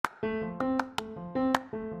On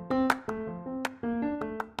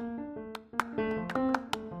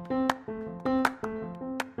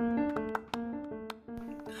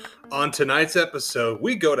tonight's episode,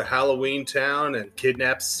 we go to Halloween Town and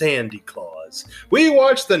kidnap Sandy Claus. We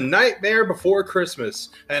watch The Nightmare Before Christmas,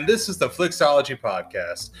 and this is the Flixology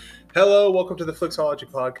Podcast. Hello, welcome to the Flixology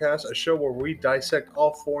Podcast, a show where we dissect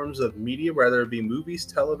all forms of media, whether it be movies,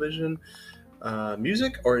 television,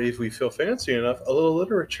 music, or if we feel fancy enough, a little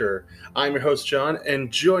literature. I'm your host, John,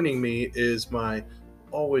 and joining me is my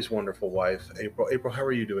always wonderful wife, April. April, how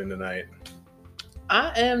are you doing tonight?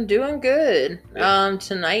 I am doing good. Yeah.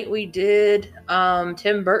 Tonight we did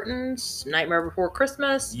Tim Burton's Nightmare Before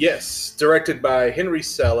Christmas. Yes, directed by Henry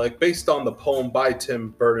Selick, based on the poem by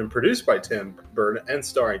Tim Burton, produced by Tim Burton, and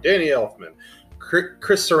starring Danny Elfman,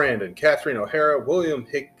 Chris Sarandon, Catherine O'Hara, William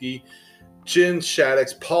Hickey, Jen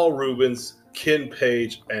Shaddix, Paul Rubens, Ken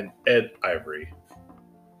Page, and Ed Ivory.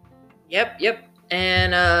 Yep.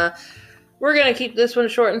 And we're going to keep this one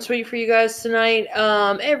short and sweet for you guys tonight.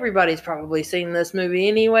 Everybody's probably seen this movie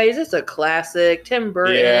anyways. It's a classic. Tim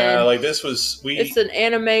Burton. Yeah, like this was... It's an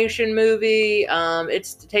animation movie.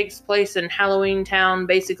 It takes place in Halloween Town.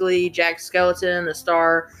 Basically, Jack Skellington, the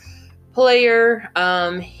star player,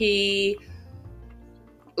 he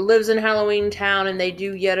lives in Halloween Town, and they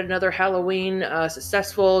do yet another Halloween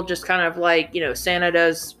successful, just kind of like, Santa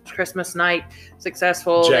does Christmas night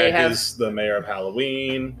successful. Jack is the mayor of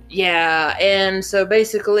Halloween. Yeah, and so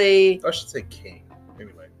basically... I should say king.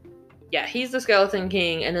 Anyway. Yeah, he's the Skeleton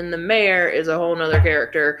King, and then the mayor is a whole nother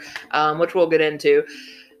character, which we'll get into.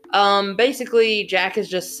 Basically, Jack is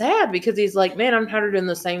just sad because he's like, man, I'm tired of doing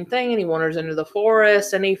the same thing, and he wanders into the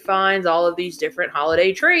forest, and he finds all of these different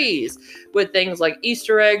holiday trees with things like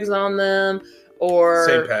Easter eggs on them, or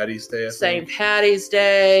St. Patty's Day, St. Patty's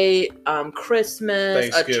Day,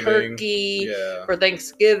 Christmas, a turkey for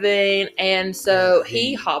Thanksgiving, and so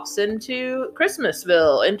he hops into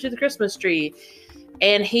Christmasville, into the Christmas tree,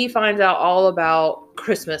 and he finds out all about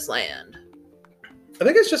Christmas Land. I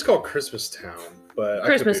think it's just called Christmas Town. But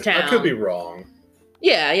I could be wrong.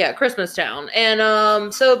 Yeah, Christmas Town.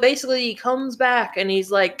 And so basically he comes back and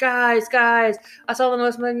he's like, guys, I saw the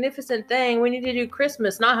most magnificent thing. We need to do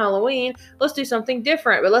Christmas, not Halloween. Let's do something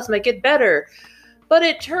different, but let's make it better. But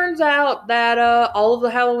it turns out that all of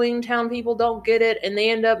the Halloween Town people don't get it, and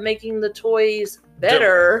they end up making the toys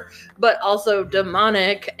better, but also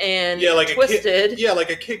demonic and twisted.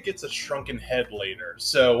 Like a kid gets a shrunken head later.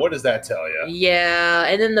 So what does that tell you? Yeah,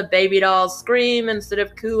 and then the baby dolls scream instead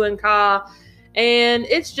of coo and caw. And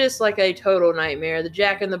it's just like a total nightmare. The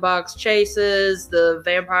Jack-in-the-Box chases, the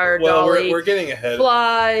vampire dolly we're getting ahead.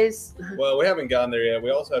 Flies. Well, we haven't gotten there yet.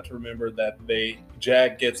 We also have to remember that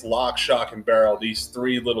Jack gets lock, shock, and barrel. These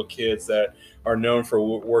three little kids that are known for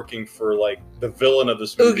working for like the villain of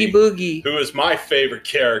this movie, Oogie Boogie, who is my favorite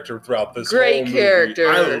character throughout this great whole movie. character.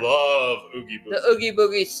 I love Oogie Boogie. The Oogie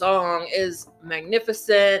Boogie song is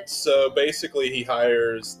magnificent. So basically, he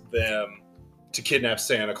hires them to kidnap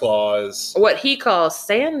Santa Claus. What he calls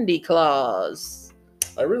Sandy Claus.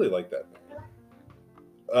 I really like that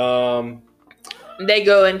name. They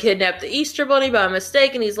go and kidnap the Easter Bunny by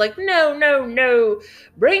mistake, and he's like, no,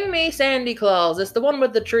 bring me Sandy Claus. It's the one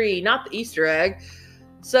with the tree, not the Easter egg.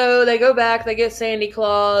 So they go back, they get Sandy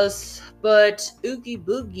Claus, but Oogie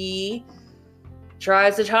Boogie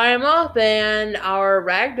tries to tie him up, and our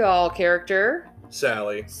ragdoll character,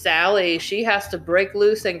 Sally, she has to break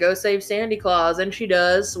loose and go save Sandy Claus, and she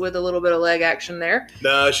does, with a little bit of leg action there.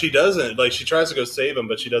 No, she doesn't. Like, she tries to go save him,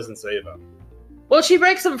 but she doesn't save him. Well, she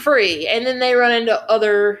breaks him free, and then they run into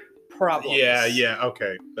other problems. Yeah,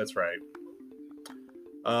 okay, that's right.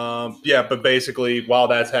 But basically, while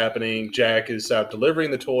that's happening, Jack is out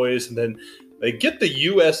delivering the toys, and then they get the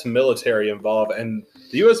U.S. military involved, and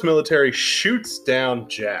the U.S. military shoots down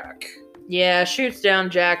Jack. Yeah, shoots down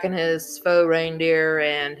Jack and his faux reindeer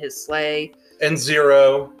and his sleigh. And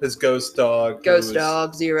Zero, his ghost dog.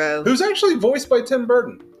 Zero. Who's actually voiced by Tim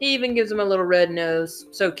Burton. He even gives him a little red nose.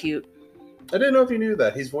 So cute. I didn't know if you knew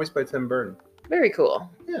that. He's voiced by Tim Burton. Very cool.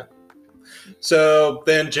 Yeah. So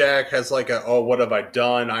then Jack has like what have I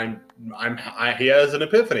done? He has an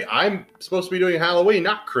epiphany. I'm supposed to be doing Halloween,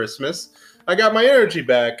 not Christmas. I got my energy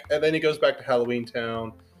back. And then he goes back to Halloween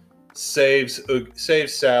Town. Saves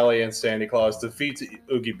Sally and Sandy Claus, defeats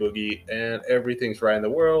Oogie Boogie, and everything's right in the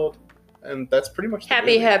world. And that's pretty much the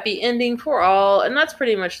movie. Happy ending for all. And that's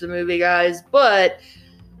pretty much the movie, guys. But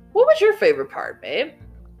what was your favorite part, babe?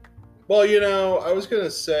 Well, I was going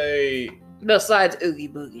to say... Besides Oogie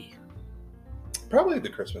Boogie. Probably the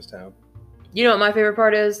Christmas Town. You know what my favorite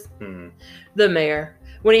part is? The mayor.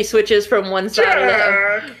 when he switches from one side of his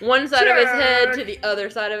head Jack! to the other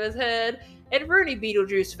side of his head. And for any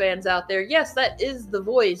Beetlejuice fans out there, yes, that is the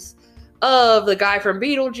voice of the guy from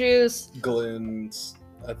Beetlejuice. Glenn's,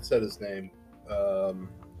 I said his name.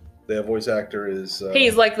 The voice actor is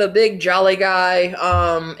He's like the big jolly guy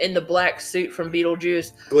in the black suit from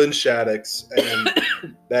Beetlejuice. Glenn Shaddix,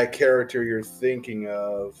 and that character you're thinking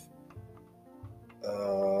of.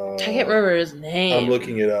 I can't remember his name. I'm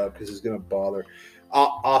looking it up because it's gonna bother.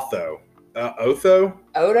 Otho. Otho?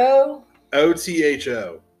 Odo?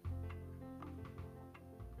 Otho.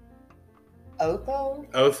 Otho?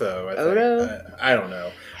 Otho. I think. Odo? I don't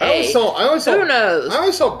know. Hey, I only saw who knows? I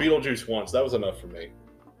only saw Beetlejuice once. That was enough for me.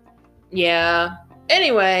 Yeah.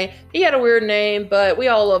 Anyway, he had a weird name, but we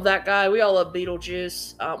all love that guy. We all love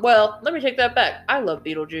Beetlejuice. Well, let me take that back. I love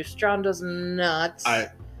Beetlejuice. John does not. I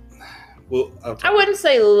wouldn't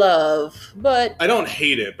say love, but I don't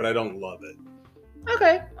hate it, but I don't love it.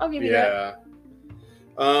 okay, I'll give you that.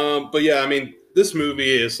 But yeah, I mean, this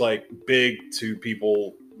movie is like big to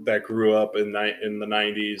people that grew up in the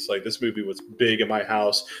 90s. Like, this movie was big in my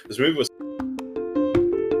house. This movie was.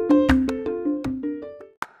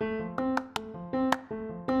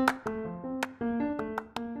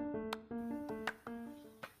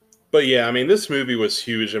 But yeah, I mean, this movie was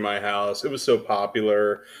huge in my house. It was so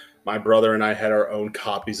popular. My brother and I had our own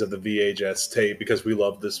copies of the VHS tape because we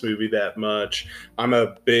loved this movie that much. I'm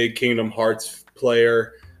a big Kingdom Hearts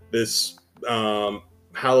player. This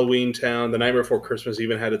Halloween Town, The Nightmare Before Christmas,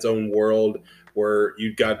 even had its own world where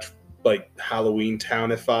you got like Halloween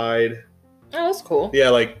Townified. Oh, that's cool.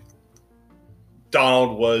 Yeah, like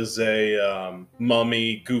Donald was a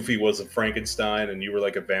mummy, Goofy was a Frankenstein, and you were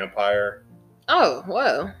like a vampire. Oh,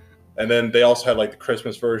 whoa. And then they also had like the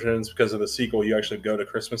Christmas versions because of the sequel. You actually go to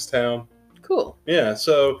Christmas Town. Cool. Yeah,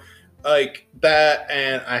 so like that,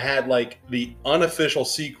 and I had like the unofficial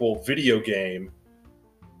sequel video game,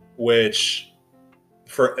 which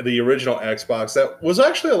for the original Xbox, that was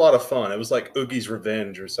actually a lot of fun. It was like Oogie's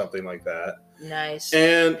Revenge or something like that. Nice.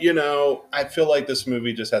 And, you know, I feel like this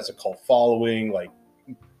movie just has a cult following. Like,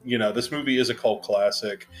 you know, this movie is a cult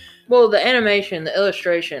classic. Well, the animation, the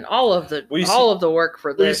illustration, all of the work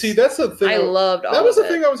for this. Well, you see, that's the thing. I loved all of it. That was the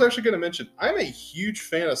thing I was actually going to mention. I'm a huge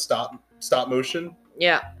fan of stop motion.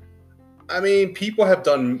 Yeah. I mean, people have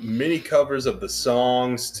done many covers of the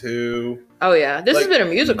songs too. Oh yeah, this has been a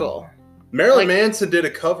musical. Marilyn Manson did a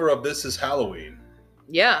cover of This Is Halloween.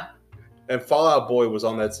 Yeah. And Fall Out Boy was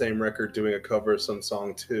on that same record doing a cover of some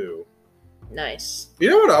song too. Nice. You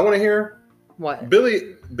know what I want to hear? What?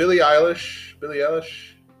 Billie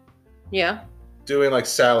Eilish. Yeah. Doing like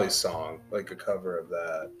Sally's song, like a cover of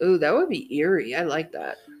that. Ooh, that would be eerie. I like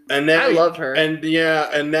that. And now, I loved her. And yeah,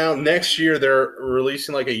 and now next year they're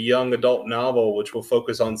releasing like a young adult novel which will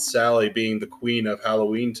focus on Sally being the queen of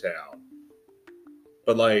Halloween Town.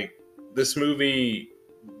 But like this movie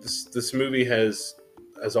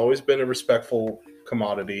has always been a respectful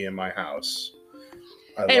commodity in my house.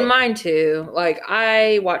 And mine too. Like,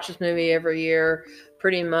 I watch this movie every year,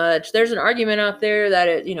 pretty much. There's an argument out there that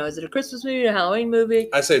is it a Christmas movie, a Halloween movie?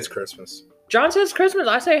 I say it's Christmas. John says Christmas.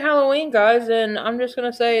 I say Halloween, guys, and I'm just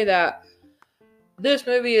gonna say that this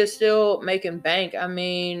movie is still making bank. I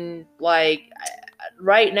mean, like,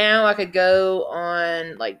 right now I could go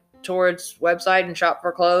on like Torrid's website and shop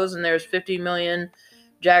for clothes, and there's 50 million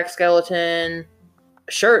Jack Skellington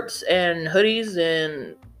shirts and hoodies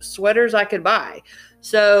and sweaters I could buy.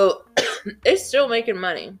 So it's still making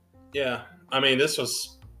money. Yeah. I mean,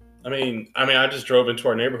 I just drove into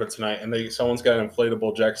our neighborhood tonight and someone's got an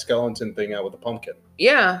inflatable Jack Skellington thing out with a pumpkin.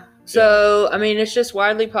 Yeah. So, I mean, it's just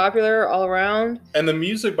widely popular all around. And the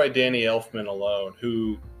music by Danny Elfman alone,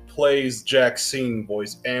 who plays Jack's singing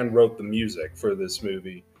voice and wrote the music for this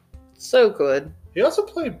movie. So good. He also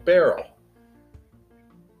played Beryl.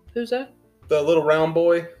 Who's that? The little round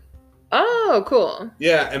boy. Oh, cool.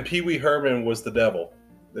 Yeah, and Pee Wee Herman was the devil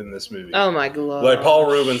in this movie. Oh my god. Like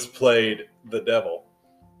Paul Rubens played the devil.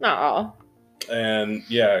 Aw. And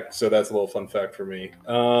yeah, so that's a little fun fact for me.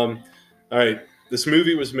 All right, this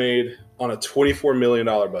movie was made on a $24 million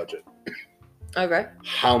budget. Okay.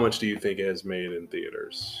 How much do you think it has made in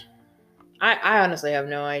theaters? I honestly have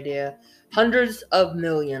no idea. Hundreds of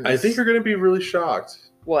millions. I think you're going to be really shocked.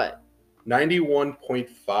 What?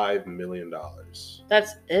 $91.5 million.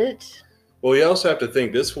 That's it? Well, you also have to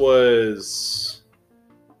think this was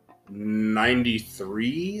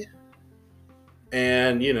 93,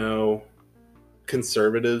 and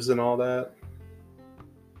conservatives and all that.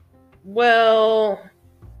 Well,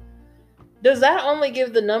 does that only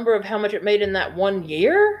give the number of how much it made in that one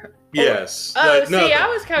year? Yes. I was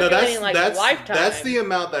calculating Lifetime. That's the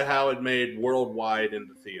amount that how it made worldwide in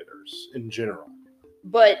the theaters in general.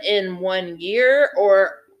 But in 1 year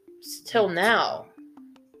or till now?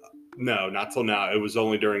 No, not till now. It was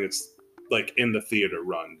only during its in the theater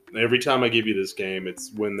run. Every time I give you this game,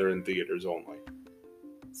 it's when they're in theaters only.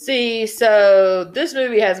 See, so this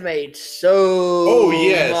movie has made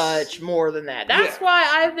much more than that. That's why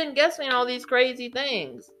I've been guessing all these crazy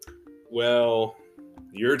things. Well,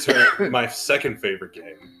 your turn. My second favorite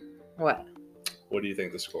game. What? What do you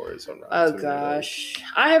think the score is on Rotten Oh Tomatoes? gosh,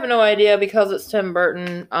 I have no idea because it's Tim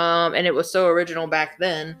Burton, and it was so original back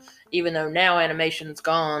then. Even though now animation's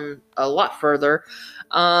gone a lot further.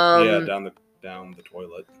 Down the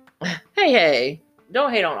toilet. Hey,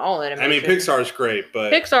 don't hate on all animation. I mean, Pixar's great,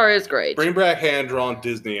 but Pixar is great. Bring back hand-drawn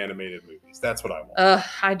Disney animated movies. That's what I want.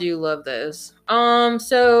 I do love those.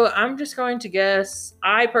 So I'm just going to guess.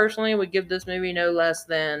 I personally would give this movie no less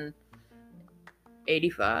than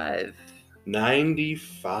 85.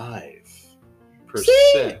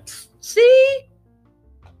 95%. See?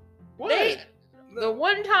 What? The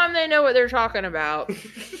one time they know what they're talking about.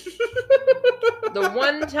 The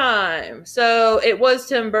one time. So it was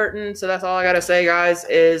Tim Burton. So that's all I gotta say, guys.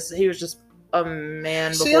 Is he was just a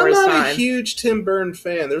man before his time. I'm not a huge Tim Burton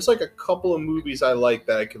fan. There's a couple of movies I like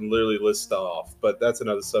that I can literally list off, but that's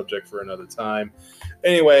another subject for another time.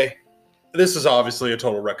 Anyway, this is obviously a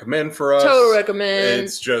total recommend for us. Total recommend.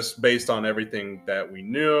 It's just based on everything that we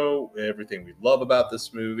knew, everything we love about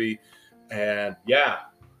this movie, and yeah.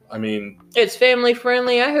 I mean, it's family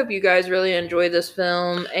friendly. I hope you guys really enjoy this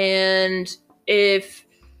film. And if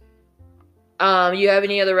you have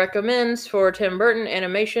any other recommends for Tim Burton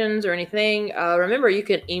animations or anything, remember you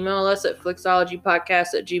can email us at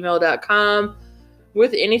flixologypodcast@gmail.com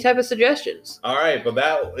with any type of suggestions. All right, but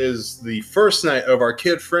that is the first night of our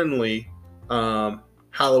kid-friendly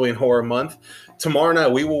Halloween Horror Month. Tomorrow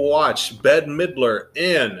night we will watch Bette Midler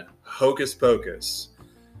in Hocus Pocus.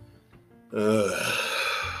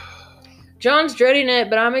 John's dreading it,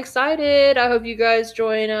 but I'm excited. I hope you guys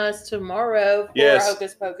join us tomorrow for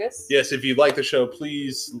Hocus Pocus. Yes, if you like the show,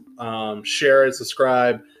 please share it,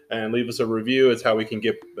 subscribe, and leave us a review. It's how we can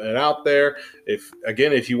get it out there. If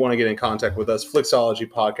you want to get in contact with us,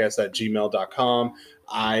 flixologypodcast@gmail.com.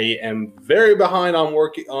 I am very behind on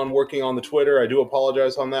working on the Twitter. I do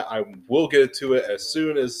apologize on that. I will get to it as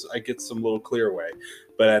soon as I get some little clearway.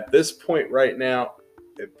 But at this point right now,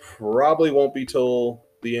 it probably won't be till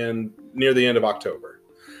near the end of October.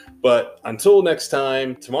 But until next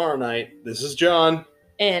time, tomorrow night, this is John.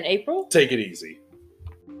 And April. Take it easy.